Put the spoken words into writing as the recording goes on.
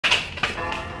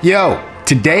Yo,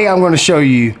 today I'm going to show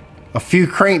you a few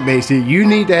crankbaits that you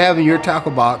need to have in your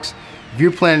tackle box if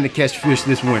you're planning to catch fish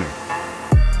this winter.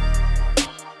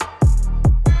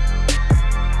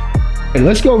 Hey,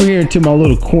 let's go over here into my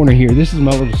little corner here. This is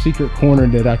my little secret corner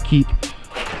that I keep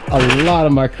a lot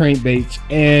of my crankbaits,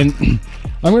 and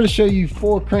I'm going to show you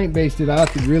 4 crankbaits that I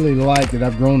really like, that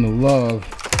I've grown to love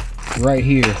right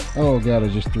here. Oh God, I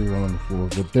just threw one on the floor,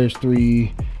 but there's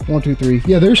 3, 1, 2, 3.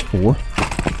 Yeah, there's 4.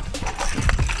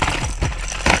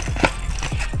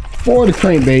 4 of the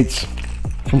crankbaits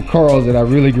from Karl that I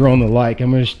really grown to like.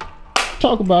 I'm going to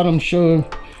talk about them, show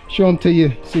them to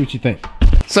you, see what you think.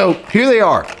 So here they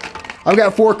are. I've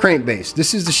got 4 crankbaits.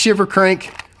 This is the shiver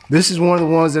crank. This is one of the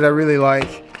ones that I really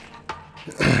like.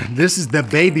 This is the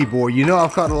baby boy. You know,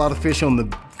 I've caught a lot of fish on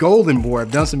the golden boy.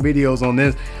 I've done some videos on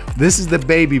this. This is the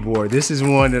baby boy. This is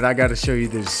one that I got to show you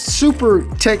that's super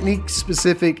technique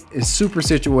specific and super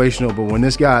situational, but when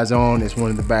this guy's on, it's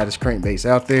one of the baddest crankbaits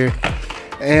out there.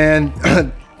 And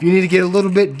if you need to get a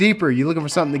little bit deeper, you're looking for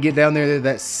something to get down there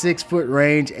that 6-foot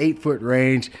range, 8-foot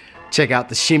range, check out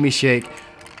the shimmy shake.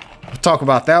 We'll talk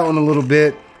about that one a little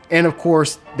bit. And of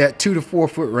course, that 2 to 4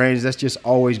 foot range, that's just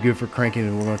always good for cranking.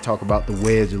 And we're going to talk about the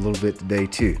wedge a little bit today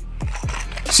too.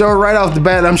 So right off the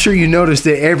bat, I'm sure you noticed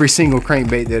that every single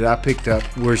crankbait that I picked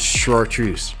up was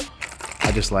chartreuse.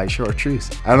 I just like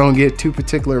chartreuse. I don't get too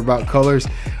particular about colors.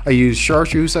 I use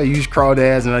chartreuse, I use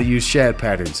crawdads, and I use shad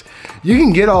patterns. You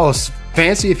can get all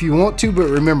fancy if you want to, but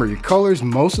remember, your colors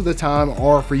most of the time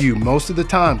are for you. Most of the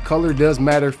time, color does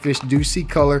matter. Fish do see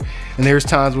color, and there's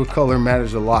times where color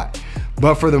matters a lot.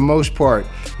 But for the most part,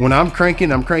 when I'm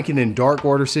cranking in dark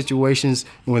water situations.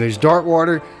 When there's dark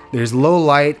water, there's low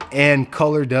light, and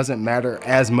color doesn't matter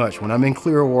as much. When I'm in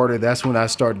clear water, that's when I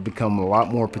start to become a lot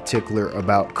more particular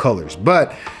about colors.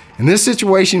 But in this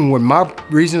situation, with my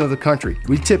region of the country,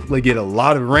 we typically get a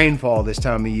lot of rainfall this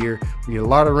time of year. We get a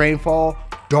lot of rainfall,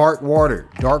 dark water.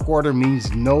 Dark water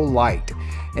means no light.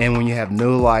 And when you have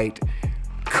no light,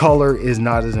 color is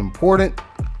not as important,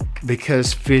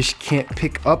 because fish can't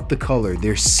pick up the color.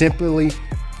 They're simply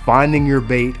finding your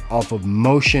bait off of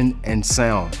motion and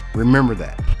sound. Remember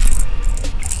that.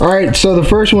 All right, so the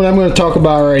first one I'm going to talk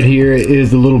about right here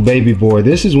is the little baby boy.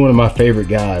 This is one of my favorite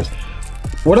guys.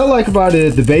 What I like about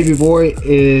it, the baby boy,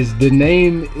 is the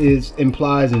name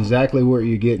implies exactly what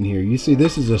you're getting here. You see,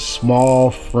 this is a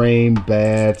small frame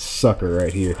bad sucker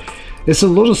right here. It's a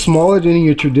little smaller than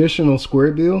your traditional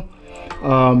square bill.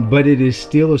 But it is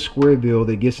still a square bill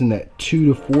that gets in that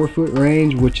 2 to 4 foot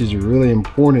range, which is a really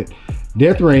important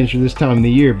depth range for this time of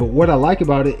the year. But what I like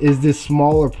about it is this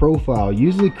smaller profile.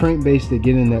 Usually crankbaits that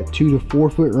get in that 2 to 4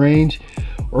 foot range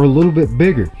are a little bit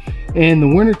bigger. In the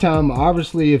wintertime,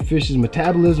 obviously, a fish's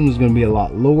metabolism is going to be a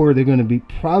lot lower. They're going to be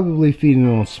probably feeding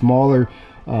on smaller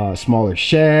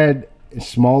shad,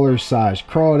 smaller size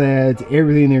crawdads.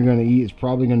 Everything they're going to eat is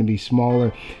probably going to be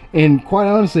smaller. And quite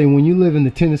honestly, when you live in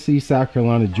the Tennessee, South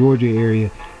Carolina, Georgia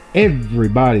area,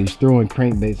 everybody's throwing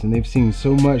crankbaits, and they've seen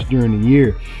so much during the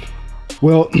year.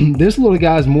 Well, this little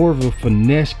guy is more of a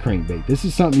finesse crankbait. This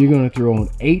is something you're going to throw on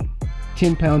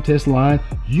 8-10 pound test line.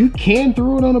 You can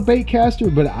throw it on a bait caster,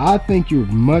 but I think you're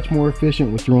much more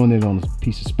efficient with throwing it on a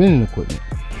piece of spinning equipment.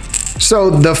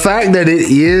 So the fact that it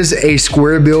is a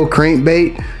square bill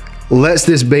crankbait lets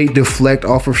this bait deflect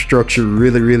off of structure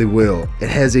really well. It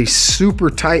has a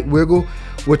super tight wiggle,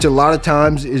 which a lot of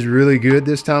times is really good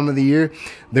this time of the year.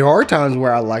 There are times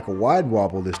where I like a wide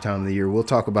wobble this time of the year. We'll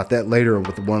talk about that later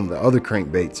with one of the other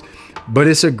crankbaits. But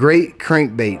it's a great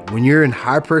crankbait. When you're in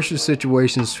high pressure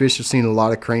situations, fish have seen a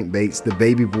lot of crankbaits. The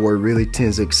baby boy really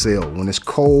tends to excel. When it's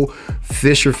cold,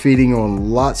 fish are feeding on a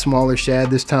lot smaller shad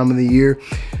this time of the year.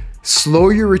 Slow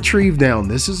your retrieve down.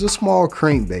 This is a small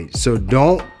crankbait, so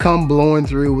don't come blowing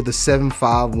through with a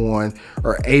 751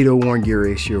 or 801 gear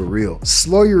ratio reel.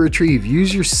 Slow your retrieve.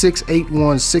 Use your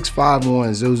 681,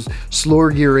 651s, those slower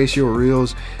gear ratio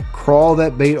reels. Crawl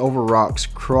that bait over rocks,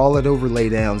 crawl it over lay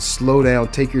down, slow down,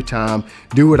 take your time.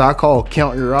 Do what I call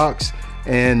count your rocks,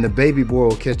 and the baby boy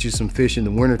will catch you some fish in the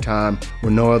wintertime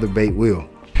when no other bait will.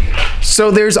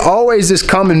 So there's always this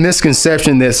common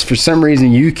misconception that for some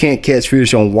reason you can't catch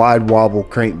fish on wide wobble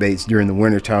crankbaits during the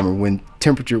wintertime or when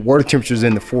water temperatures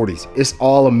in the 40s. It's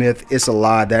all a myth. It's a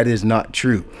lie. That is not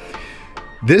true.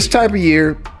 This type of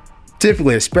year,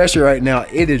 typically, especially right now,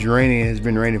 it is raining. It has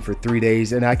been raining for 3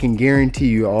 days, and I can guarantee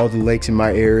you all the lakes in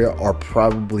my area are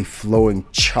probably flowing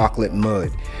chocolate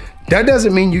mud. That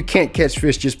doesn't mean you can't catch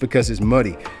fish just because it's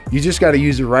muddy. You just got to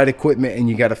use the right equipment, and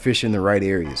you got to fish in the right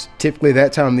areas. Typically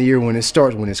that time of the year when it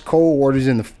starts, when it's cold, water's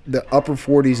in the upper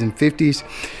 40s and 50s,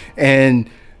 and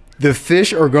the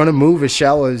fish are going to move as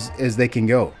shallow as they can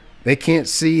go. They can't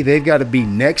see. They've got to be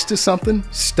next to something,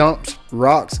 stumps,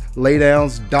 rocks,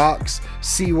 laydowns, docks,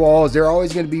 seawalls. They're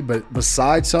always going to be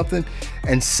beside something.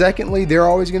 And secondly, they're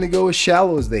always going to go as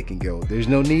shallow as they can go. There's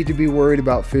no need to be worried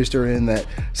about fish that are in that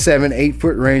 7-8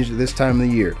 foot range at this time of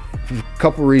the year. For a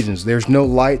couple reasons. There's no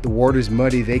light, the water's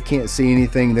muddy, they can't see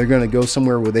anything. They're going to go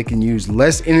somewhere where they can use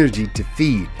less energy to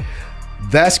feed.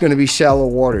 That's going to be shallow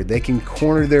water. They can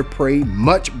corner their prey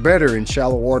much better in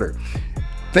shallow water.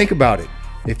 Think about it.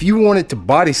 If you wanted to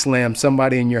body slam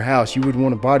somebody in your house, you would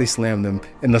want to body slam them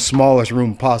in the smallest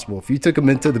room possible. If you took them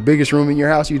into the biggest room in your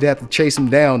house, you'd have to chase them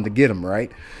down to get them,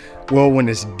 right? Well, when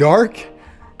it's dark,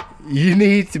 you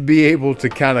need to be able to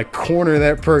kind of corner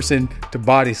that person to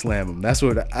body slam them. That's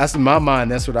in my mind,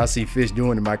 that's what I see fish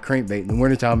doing in my crankbait in the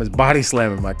wintertime, is body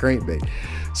slamming my crankbait.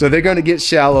 So they're going to get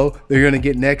shallow, they're going to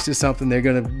get next to something, they're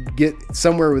going to get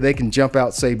somewhere where they can jump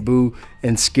out, say boo,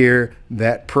 and scare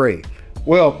that prey.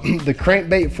 Well, the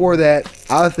crankbait for that,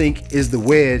 I think, is the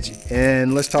wedge,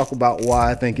 and let's talk about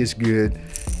why I think it's good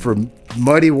for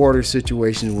muddy water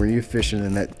situations where you're fishing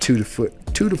in that 2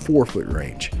 to 4 foot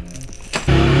range.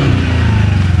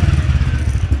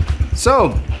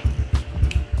 So,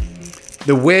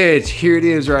 the wedge, here it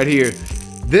is right here.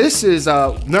 This is,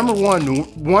 number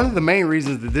one of the main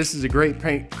reasons that this is a great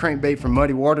crankbait for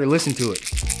muddy water. Listen to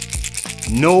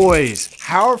it. Noise.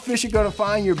 How are fish going to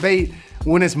find your bait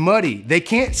when it's muddy? They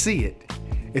can't see it.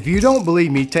 If you don't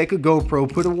believe me, take a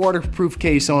GoPro, put a waterproof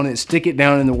case on it, stick it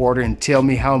down in the water, and tell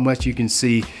me how much you can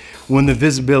see when the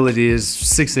visibility is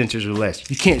 6 inches or less.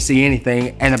 You can't see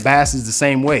anything, and a bass is the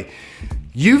same way.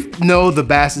 You know the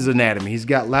bass's anatomy. He's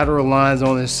got lateral lines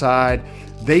on his side.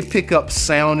 They pick up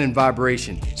sound and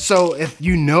vibration. So if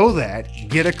you know that,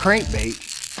 get a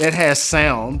crankbait that has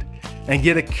sound and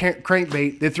get a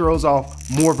crankbait that throws off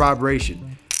more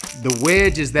vibration. The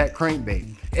wedge is that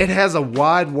crankbait. It has a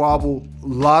wide wobble, a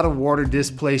lot of water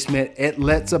displacement. It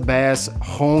lets a bass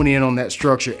hone in on that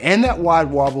structure, and that wide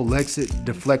wobble lets it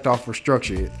deflect off for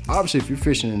structure. Obviously, if you're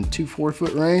fishing in 2-4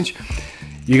 foot range,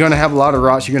 you're gonna have a lot of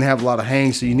rocks, you're gonna have a lot of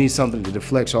hangs, so you need something that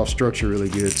deflects off structure really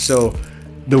good. So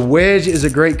the wedge is a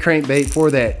great crankbait for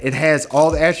that. It has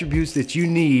all the attributes that you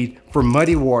need for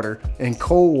muddy water and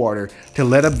cold water to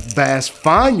let a bass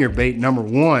find your bait, number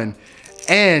one,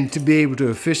 and to be able to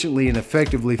efficiently and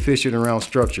effectively fish it around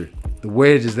structure. The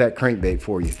wedge is that crankbait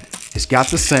for you. It's got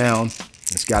the sound,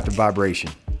 it's got the vibration.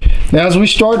 Now, as we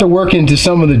start to work into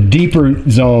some of the deeper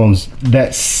zones,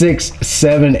 that 6,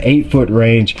 7, 8 foot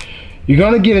range, you're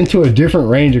gonna get into a different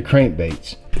range of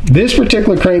crankbaits. This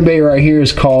particular crankbait right here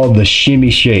is called the shimmy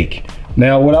shake.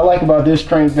 Now, what I like about this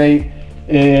crankbait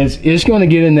is it's gonna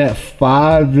get in that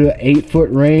 5 to 8 foot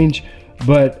range,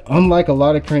 but unlike a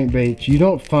lot of crankbaits, you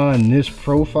don't find this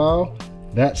profile,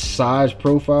 that size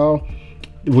profile,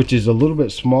 which is a little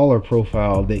bit smaller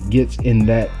profile, that gets in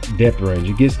that depth range.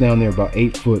 It gets down there about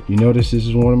 8 foot. You notice this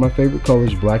is one of my favorite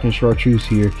colors, black and chartreuse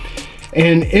here.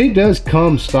 And it does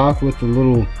come stock with a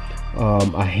little,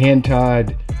 a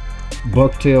hand-tied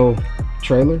bucktail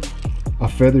trailer, a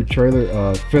feathered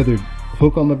trailer, feathered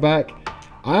hook on the back.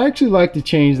 I actually like to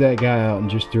change that guy out and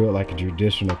just throw it like a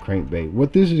traditional crankbait.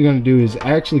 What this is going to do is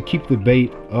actually keep the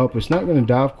bait up. It's not going to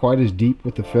dive quite as deep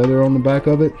with the feather on the back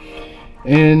of it.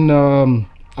 And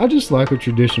I just like a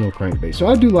traditional crankbait. So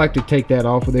I do like to take that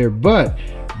off of there, but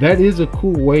that is a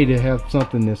cool way to have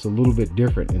something that's a little bit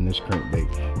different in this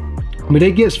crankbait. But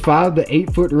it gets 5 to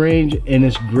 8 foot range, and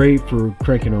it's great for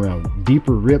cranking around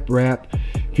deeper rip wrap.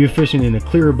 If you're fishing in a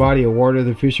clearer body of water,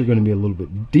 the fish are going to be a little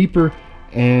bit deeper,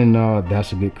 and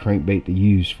that's a good crankbait to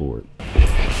use for it.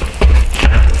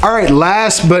 All right,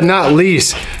 last but not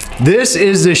least, this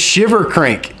is the shiver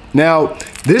crank. Now,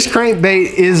 this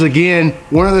crankbait is, again,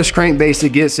 one of those crankbaits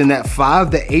that gets in that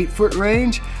 5 to 8 foot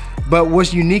range, but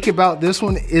what's unique about this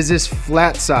one is it's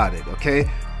flat-sided,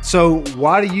 okay? So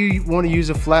why do you want to use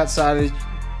a flat-sided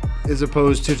as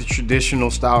opposed to the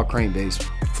traditional style crankbaits?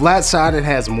 Flat-sided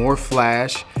has more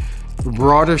flash,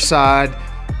 broader side.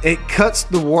 It cuts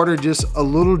the water just a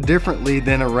little differently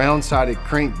than a round-sided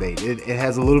crankbait. It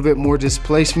has a little bit more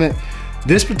displacement.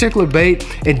 This particular bait,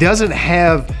 it doesn't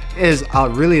have as a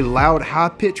really loud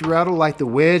high-pitched rattle like the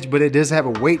wedge, but it does have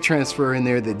a weight transfer in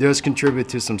there that does contribute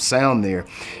to some sound there.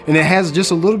 And it has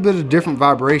just a little bit of different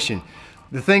vibration.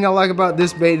 The thing I like about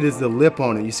this bait is the lip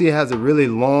on it. You see it has a really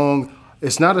long,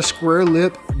 it's not a square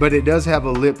lip, but it does have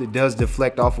a lip that does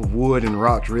deflect off of wood and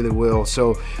rocks really well.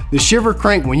 So the shiver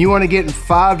crank, when you want to get in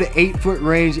 5 to 8 foot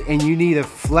range and you need a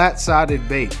flat-sided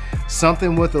bait,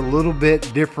 something with a little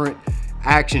bit different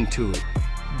action to it.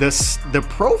 The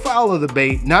profile of the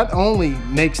bait not only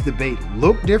makes the bait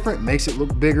look different, makes it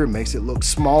look bigger, makes it look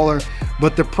smaller,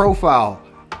 but the profile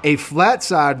A flat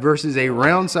side versus a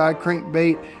round side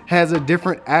crankbait has a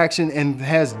different action and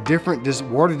has different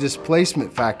water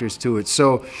displacement factors to it.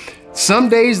 So some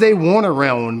days they want a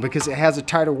round one because it has a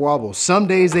tighter wobble. Some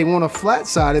days they want a flat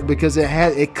sided because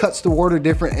it cuts the water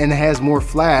different and has more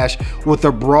flash with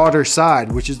a broader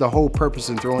side, which is the whole purpose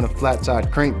in throwing a flat side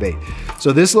crankbait.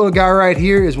 So this little guy right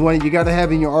here is one you got to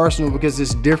have in your arsenal because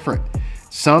it's different.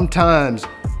 Sometimes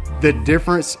the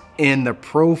difference in the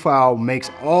profile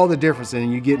makes all the difference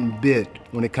and you're getting bit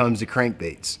when it comes to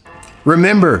crankbaits.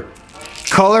 Remember,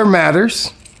 color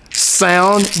matters,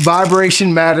 sound,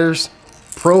 vibration matters,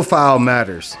 profile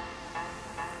matters.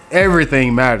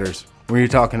 Everything matters when you're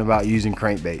talking about using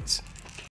crankbaits.